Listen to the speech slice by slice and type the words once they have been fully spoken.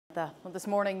Well, this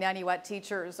morning, Nanuet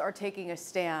teachers are taking a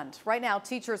stand. Right now,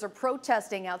 teachers are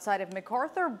protesting outside of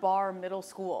MacArthur Barr Middle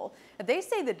School. They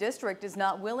say the district is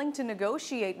not willing to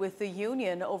negotiate with the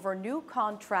union over new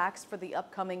contracts for the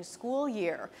upcoming school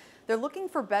year. They're looking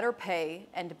for better pay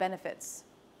and benefits.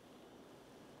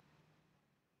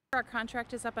 Our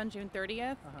contract is up on June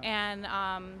 30th, and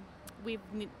we've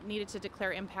needed to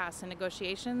declare impasse in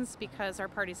negotiations because our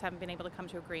parties haven't been able to come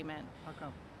to agreement. How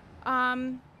come?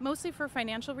 Mostly for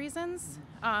financial reasons.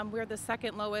 We're the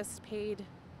second lowest paid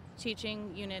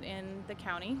teaching unit in the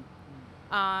county.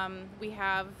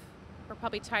 We're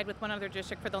probably tied with one other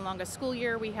district for the longest school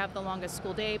year. We have the longest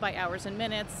school day by hours and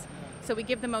minutes. So we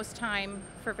give the most time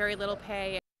for very little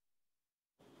pay.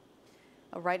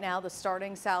 Right now, the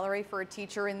starting salary for a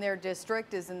teacher in their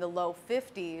district is in the low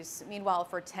 50s. Meanwhile,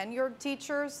 for tenured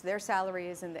teachers, their salary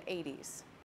is in the 80s.